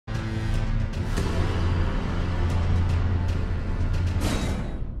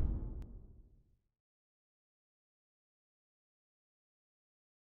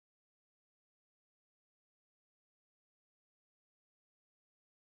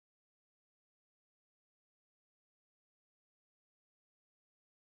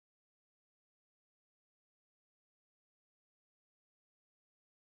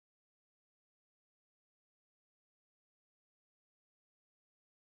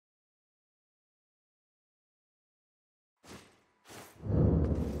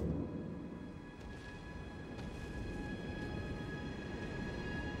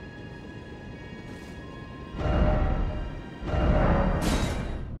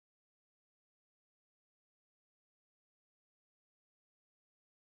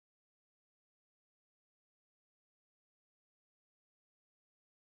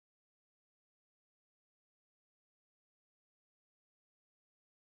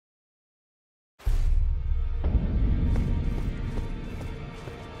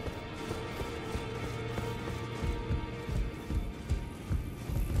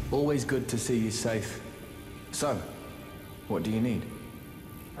Always good to see you safe. So, what do you need?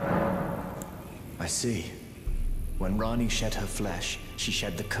 I see. When Rani shed her flesh, she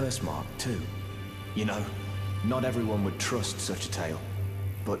shed the curse mark too. You know, not everyone would trust such a tale.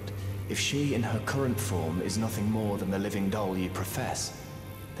 But if she in her current form is nothing more than the living doll you profess,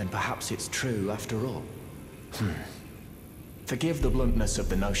 then perhaps it's true after all. Forgive the bluntness of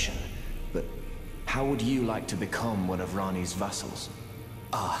the notion, but how would you like to become one of Rani's vassals?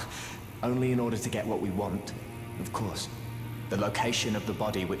 Only in order to get what we want, of course. The location of the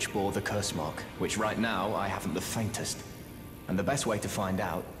body which bore the curse mark, which right now I haven't the faintest. And the best way to find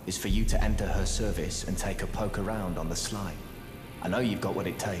out is for you to enter her service and take a poke around on the sly. I know you've got what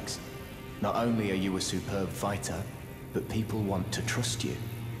it takes. Not only are you a superb fighter, but people want to trust you.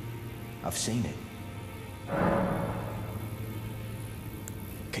 I've seen it.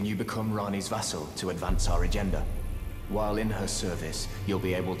 Can you become Rani's vassal to advance our agenda? While in her service, you'll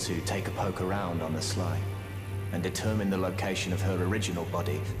be able to take a poke around on the sly and determine the location of her original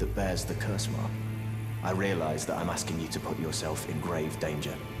body that bears the curse mark. I realize that I'm asking you to put yourself in grave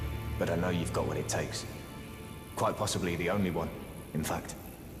danger, but I know you've got what it takes. Quite possibly the only one, in fact.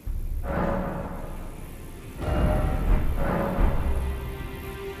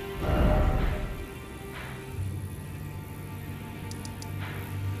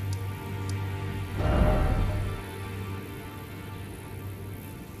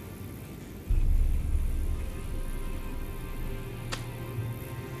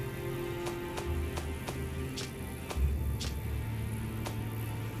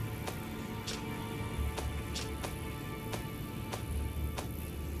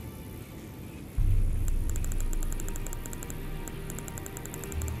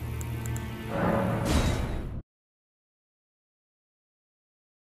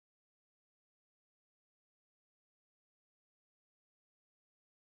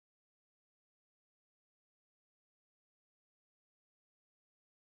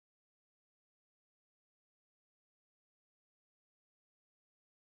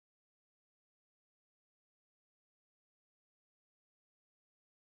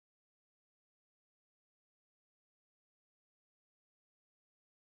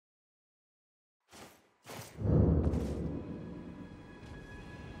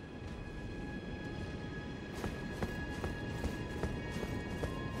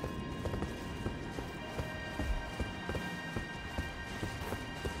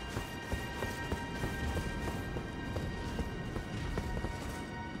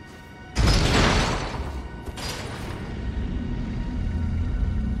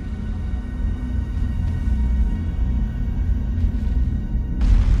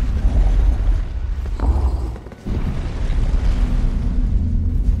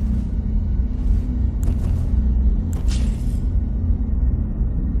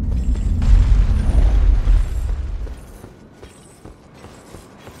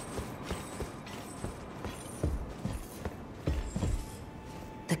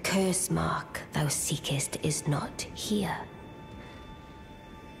 The curse mark thou seekest is not here.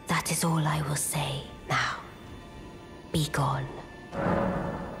 That is all I will say now. Be gone.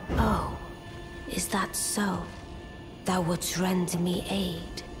 Oh, is that so? Thou wouldst render me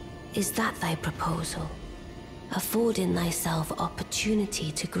aid. Is that thy proposal? Affording thyself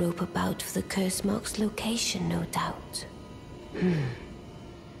opportunity to grope about for the curse mark's location, no doubt.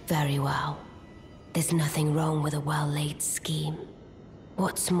 Very well. There's nothing wrong with a well-laid scheme.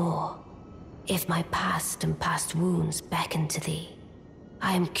 What's more, if my past and past wounds beckon to thee,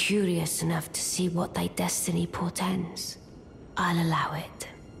 I am curious enough to see what thy destiny portends. I'll allow it.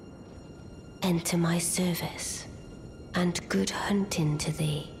 Enter my service, and good hunting to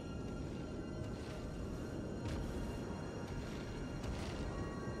thee.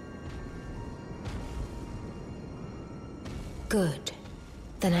 Good.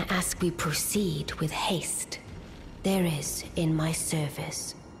 Then I ask we proceed with haste. There is, in my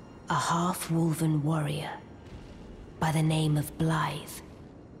service, a half-wolven warrior by the name of Blythe.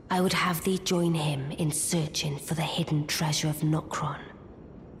 I would have thee join him in searching for the hidden treasure of Nokron,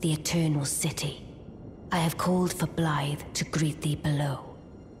 the Eternal City. I have called for Blythe to greet thee below.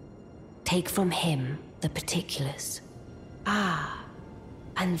 Take from him the particulars. Ah,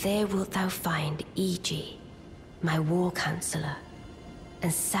 and there wilt thou find Iji, my war counselor,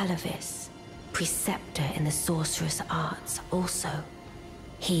 and Salavis, preceptor in the sorcerous arts also.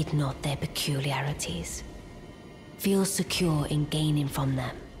 Heed not their peculiarities. Feel secure in gaining from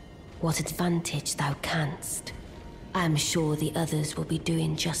them what advantage thou canst. I am sure the others will be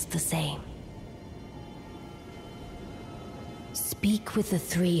doing just the same. Speak with the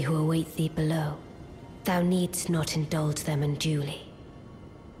three who await thee below. Thou needst not indulge them unduly.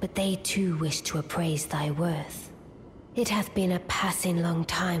 but they too wish to appraise thy worth. It hath been a passing long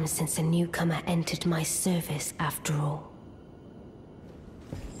time since a newcomer entered my service, after all.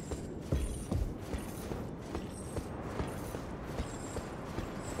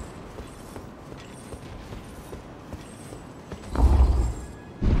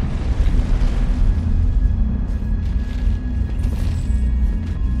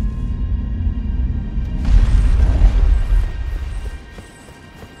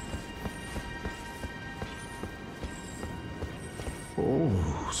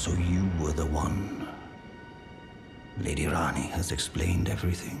 So you were the one. Lady Rani has explained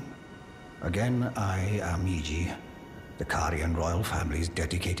everything. Again, I am Iji, the Karian royal family's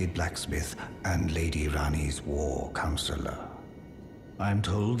dedicated blacksmith and Lady Rani's war counselor. I'm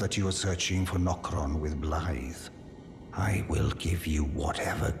told that you are searching for Nokron with Blythe. I will give you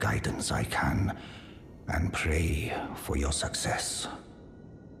whatever guidance I can, and pray for your success.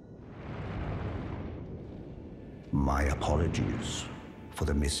 My apologies for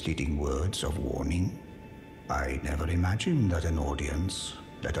the misleading words of warning. I never imagined that an audience,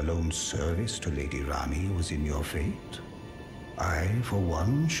 let alone service to Lady Rani, was in your fate. I, for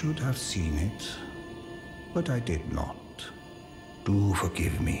one, should have seen it, but I did not. Do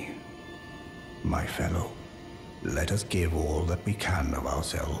forgive me, my fellow. Let us give all that we can of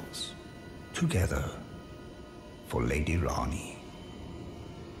ourselves, together, for Lady Rani.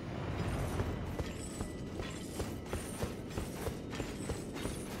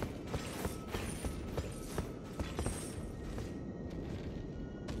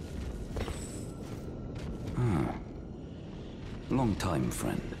 Long time,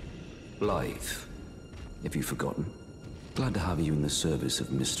 friend. Blythe. Have you forgotten? Glad to have you in the service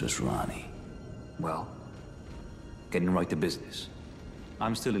of Mistress Rani. Well, getting right to business.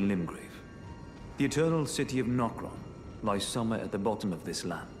 I'm still in Limgrave. The eternal city of Nokron lies somewhere at the bottom of this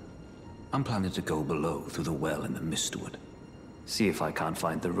land. I'm planning to go below through the well in the Mistwood. See if I can't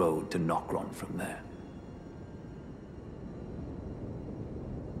find the road to Nokron from there.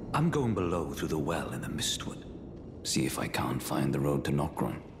 I'm going below through the well in the Mistwood. See if I can't find the road to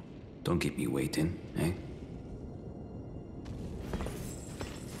Nokron. Don't keep me waiting, eh?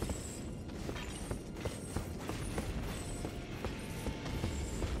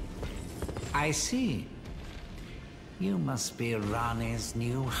 I see. You must be Rani's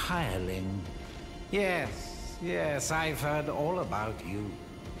new hireling. Yes, I've heard all about you.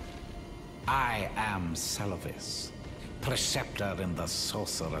 I am Celovis, preceptor in the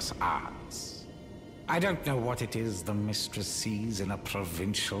sorcerous arts. I don't know what it is the mistress sees in a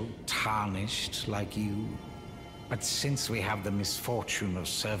provincial tarnished like you, but since we have the misfortune of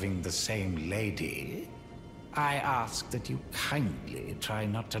serving the same lady, I ask that you kindly try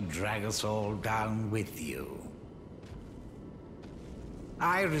not to drag us all down with you.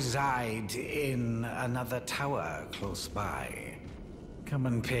 I reside in another tower close by. Come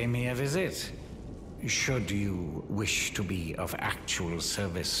and pay me a visit, should you wish to be of actual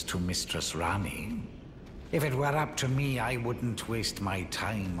service to Mistress Rani. If it were up to me, I wouldn't waste my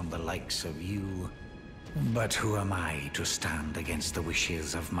time on the likes of you. But who am I to stand against the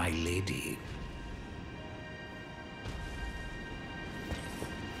wishes of my lady?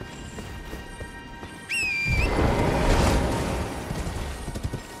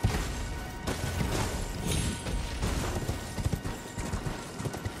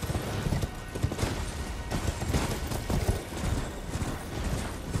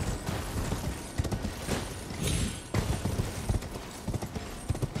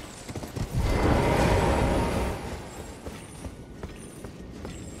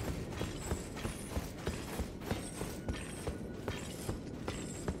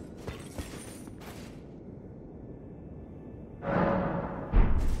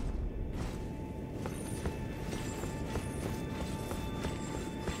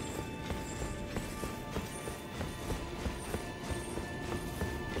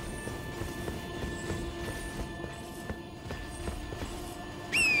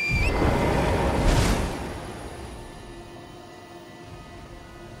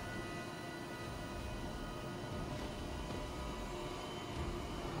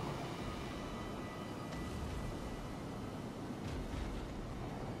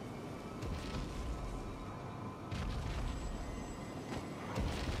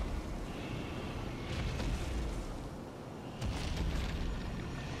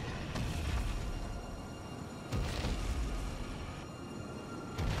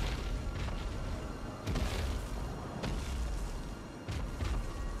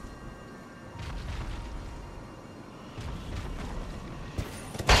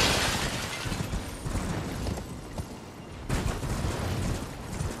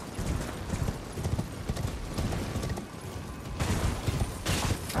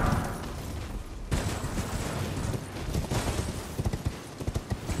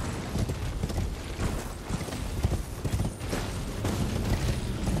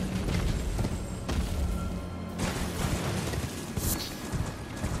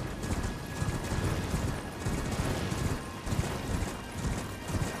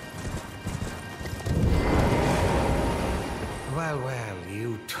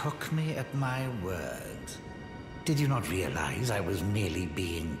 took me at my word. Did you not realize I was merely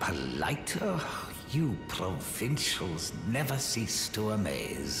being polite? Oh, you provincials never cease to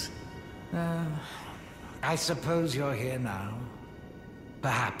amaze. I suppose you're here now.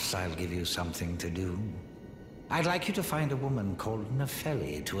 Perhaps I'll give you something to do. I'd like you to find a woman called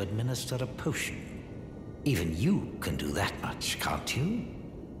Nefeli to administer a potion. Even you can do that much, can't you?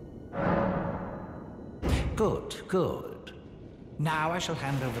 Good, good. Now I shall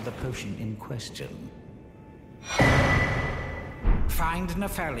hand over the potion in question. Find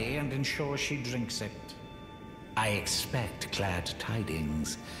Nefeli and ensure she drinks it. I expect glad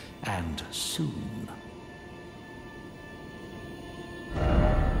tidings, and soon.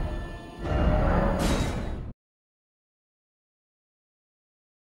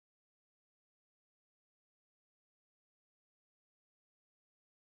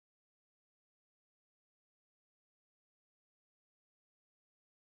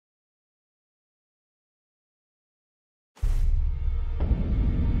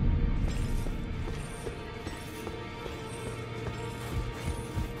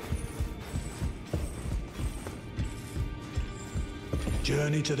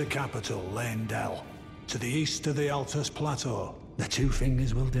 Journey to the capital, Leyndell. To the east of the Altus Plateau. The Two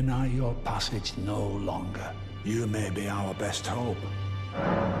Fingers will deny your passage no longer. You may be our best hope.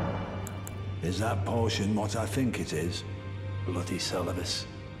 Is that potion what I think it is? Bloody Celevis.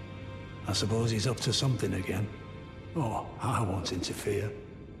 I suppose he's up to something again. Oh, I won't interfere.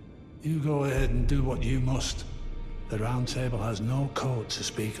 You go ahead and do what you must. The Round Table has no code to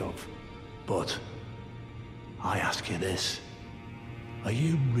speak of. But I ask you this. Are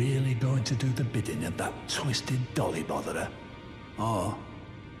you really going to do the bidding of that twisted dolly botherer? Or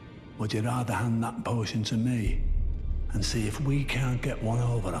would you rather hand that potion to me and see if we can't get one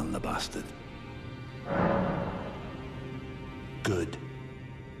over on the bastard? Good.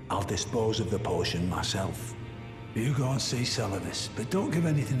 I'll dispose of the potion myself. You go and see Celevis, but don't give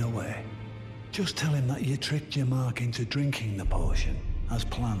anything away. Just tell him that you tricked your mark into drinking the potion, as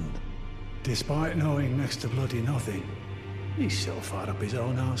planned. Despite knowing next to bloody nothing, he's so far up his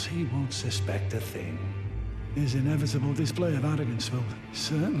own arse he won't suspect a thing. His inevitable display of arrogance will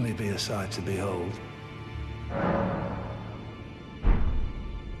certainly be a sight to behold.